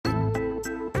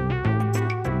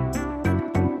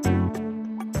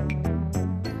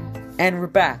And we're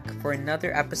back for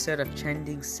another episode of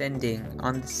Trending Sending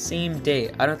on the same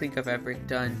day. I don't think I've ever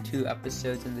done 2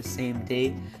 episodes in the same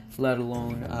day, let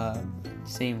alone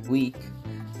same week.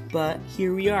 But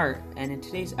here we are, and in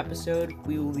today's episode,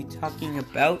 we will be talking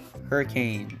about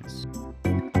hurricanes.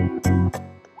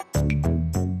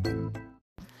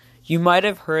 You might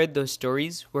have heard those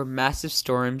stories where massive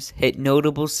storms hit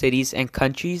notable cities and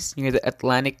countries near the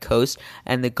Atlantic coast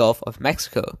and the Gulf of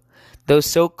Mexico. Those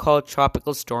so-called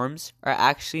tropical storms are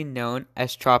actually known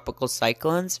as tropical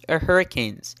cyclones or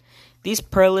hurricanes. These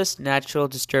perilous natural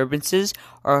disturbances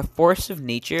are a force of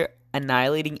nature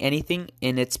annihilating anything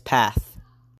in its path.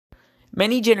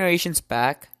 Many generations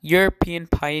back, European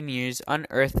pioneers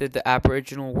unearthed the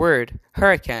Aboriginal word,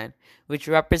 hurricane, which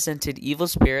represented evil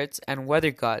spirits and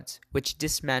weather gods, which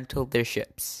dismantled their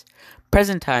ships.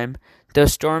 Present time,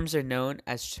 those storms are known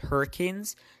as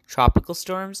hurricanes, tropical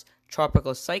storms,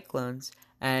 tropical cyclones,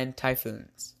 and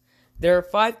typhoons. There are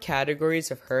 5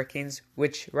 categories of hurricanes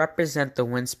which represent the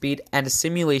wind speed and a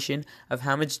simulation of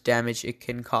how much damage it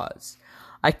can cause.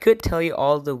 I could tell you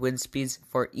all the wind speeds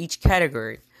for each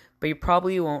category, but you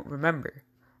probably won't remember.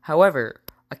 However,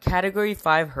 a Category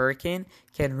 5 hurricane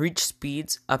can reach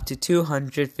speeds up to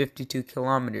 252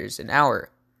 kilometers an hour.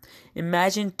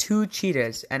 Imagine 2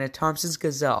 cheetahs and a Thompson's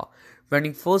gazelle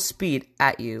running full speed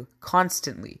at you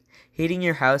constantly, hitting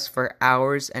your house for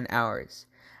hours and hours.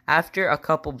 After a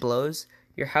couple blows,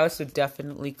 your house would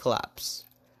definitely collapse.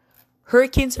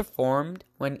 Hurricanes are formed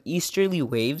when easterly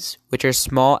waves, which are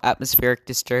small atmospheric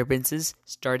disturbances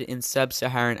started in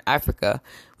sub-Saharan Africa,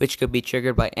 which could be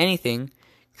triggered by anything,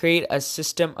 create a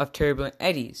system of turbulent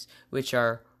eddies, which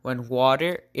are when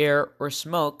water, air, or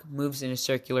smoke moves in a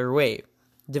circular wave,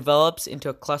 develops into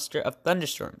a cluster of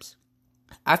thunderstorms.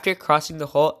 After crossing the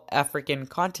whole African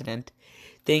continent,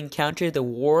 they encounter the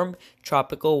warm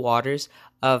tropical waters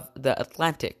of the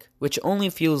Atlantic, which only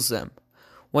fuels them.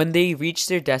 When they reach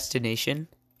their destination,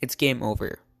 it's game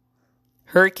over.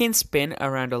 Hurricanes spin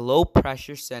around a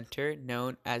low-pressure center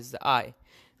known as the eye,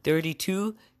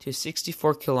 32 to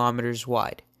 64 kilometers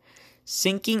wide.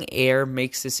 Sinking air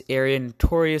makes this area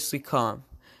notoriously calm,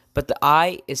 but the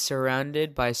eye is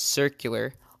surrounded by a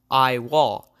circular eye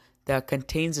wall that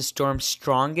contains the storm's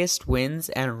strongest winds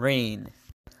and rain.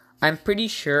 I'm pretty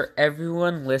sure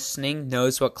everyone listening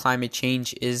knows what climate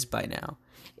change is by now.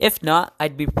 If not,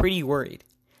 I'd be pretty worried.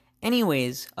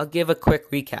 Anyways, I'll give a quick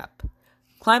recap.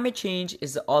 Climate change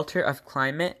is the alter of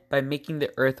climate by making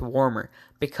the earth warmer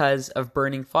because of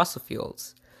burning fossil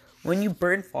fuels. When you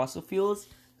burn fossil fuels,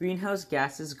 greenhouse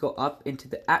gases go up into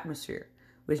the atmosphere,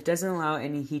 which doesn't allow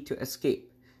any heat to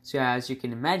escape. So as you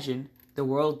can imagine, the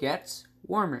world gets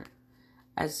warmer.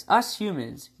 As us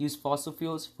humans use fossil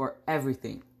fuels for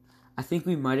everything, I think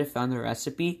we might have found the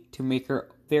recipe to make our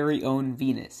very own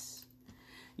Venus.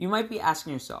 You might be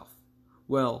asking yourself,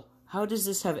 well, how does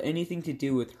this have anything to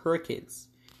do with hurricanes?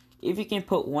 If you can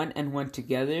put 1 and 1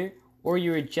 together, or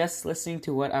you were just listening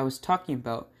to what I was talking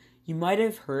about, you might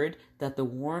have heard that the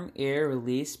warm air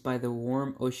released by the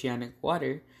warm oceanic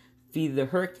water feed the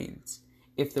hurricanes.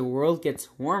 If the world gets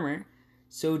warmer,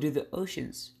 so do the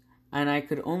oceans. And I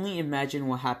could only imagine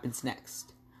what happens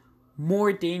next.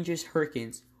 More dangerous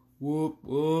hurricanes. Whoop,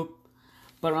 whoop.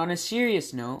 But on a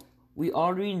serious note, we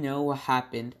already know what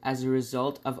happened as a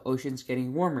result of oceans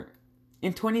getting warmer.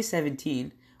 In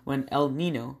 2017, when El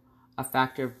Nino, a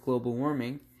factor of global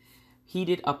warming,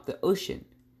 heated up the ocean,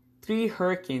 3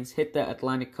 hurricanes hit the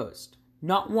Atlantic coast.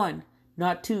 Not 1,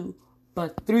 not 2,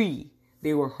 but 3.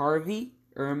 They were Harvey,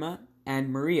 Irma,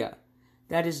 and Maria.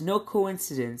 That is no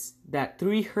coincidence that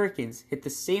 3 hurricanes hit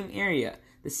the same area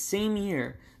the same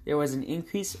year there was an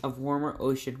increase of warmer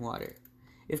ocean water.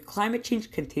 If climate change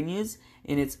continues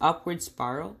in its upward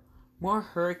spiral, more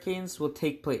hurricanes will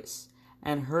take place,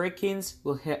 and hurricanes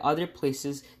will hit other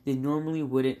places they normally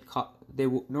wouldn't,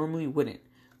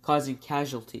 causing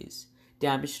casualties,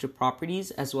 damage to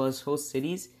properties as well as host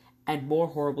cities, and more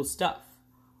horrible stuff.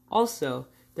 Also,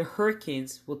 the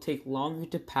hurricanes will take longer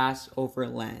to pass over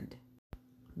land.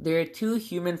 There are 2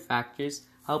 human factors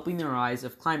helping the rise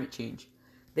of climate change.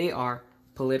 They are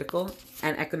political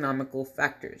and economical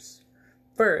factors.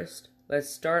 First, let's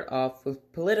start off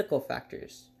with political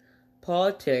factors.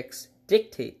 Politics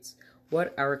dictates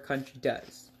what our country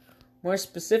does. More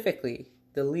specifically,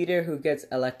 the leader who gets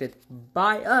elected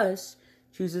by us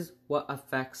chooses what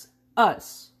affects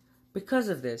us. Because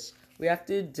of this, we have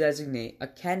to designate a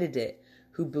candidate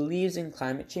who believes in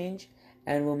climate change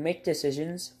and will make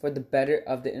decisions for the better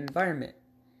of the environment.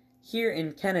 Here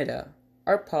in Canada,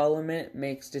 our parliament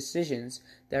makes decisions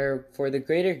that are for the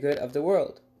greater good of the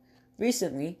world.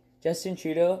 Recently, Justin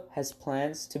Trudeau has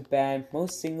plans to ban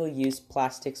most single-use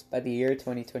plastics by the year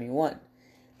 2021.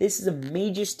 This is a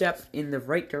major step in the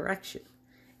right direction.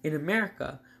 In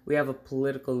America, we have a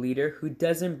political leader who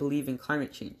doesn't believe in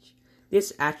climate change.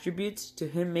 This attributes to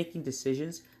him making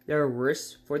decisions that are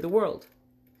worse for the world.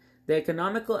 The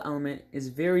economical element is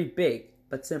very big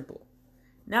but simple.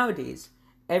 Nowadays,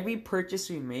 every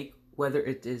purchase we make, whether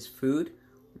it is food,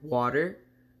 water,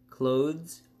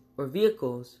 clothes, or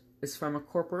vehicles, is from a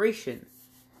corporation.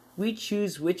 We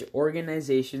choose which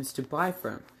organizations to buy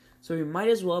from, so we might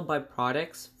as well buy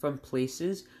products from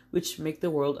places which make the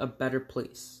world a better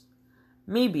place.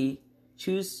 Maybe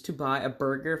choose to buy a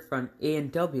burger from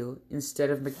A&W instead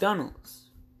of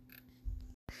McDonald's.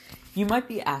 You might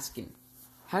be asking,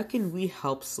 how can we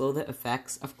help slow the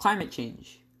effects of climate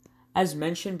change? As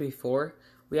mentioned before,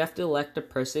 we have to elect a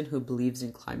person who believes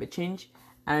in climate change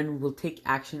and will take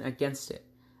action against it,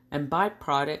 and buy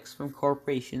products from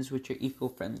corporations which are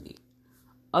eco-friendly.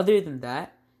 Other than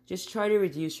that, just try to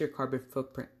reduce your carbon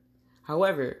footprint.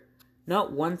 However,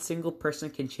 not one single person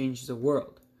can change the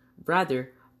world.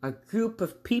 Rather, a group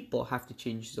of people have to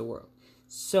change the world.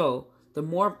 So, the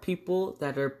more people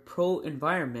that are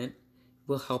pro-environment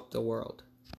will help the world.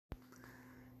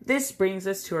 This brings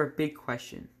us to our big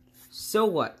question. So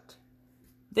what?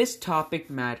 This topic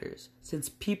matters since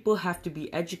people have to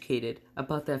be educated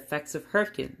about the effects of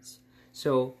hurricanes.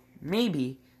 So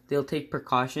maybe they'll take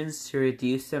precautions to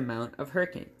reduce the amount of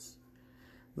hurricanes.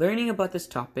 Learning about this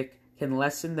topic can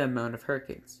lessen the amount of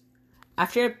hurricanes.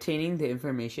 After obtaining the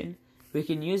information, we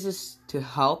can use this to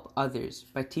help others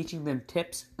by teaching them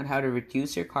tips on how to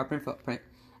reduce their carbon footprint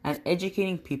and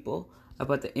educating people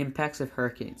about the impacts of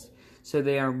hurricanes so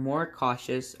they are more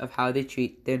cautious of how they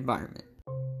treat the environment.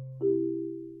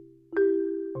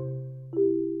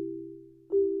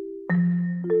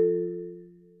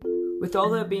 With all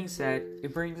that being said,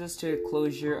 it brings us to a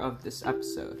closure of this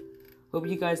episode. Hope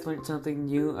you guys learned something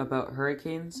new about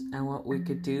hurricanes and what we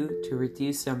could do to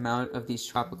reduce the amount of these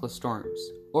tropical storms,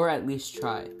 or at least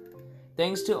try.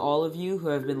 Thanks to all of you who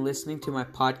have been listening to my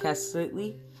podcasts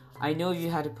lately. I know you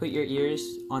had to put your ears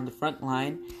on the front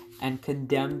line and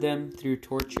condemn them through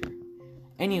torture.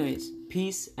 Anyways,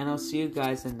 peace, and I'll see you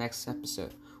guys in the next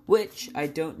episode, which I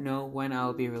don't know when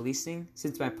I'll be releasing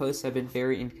since my posts have been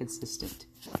very inconsistent.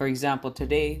 For example,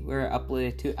 today we're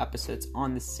uploaded 2 episodes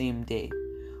on the same day.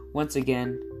 Once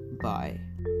again, bye.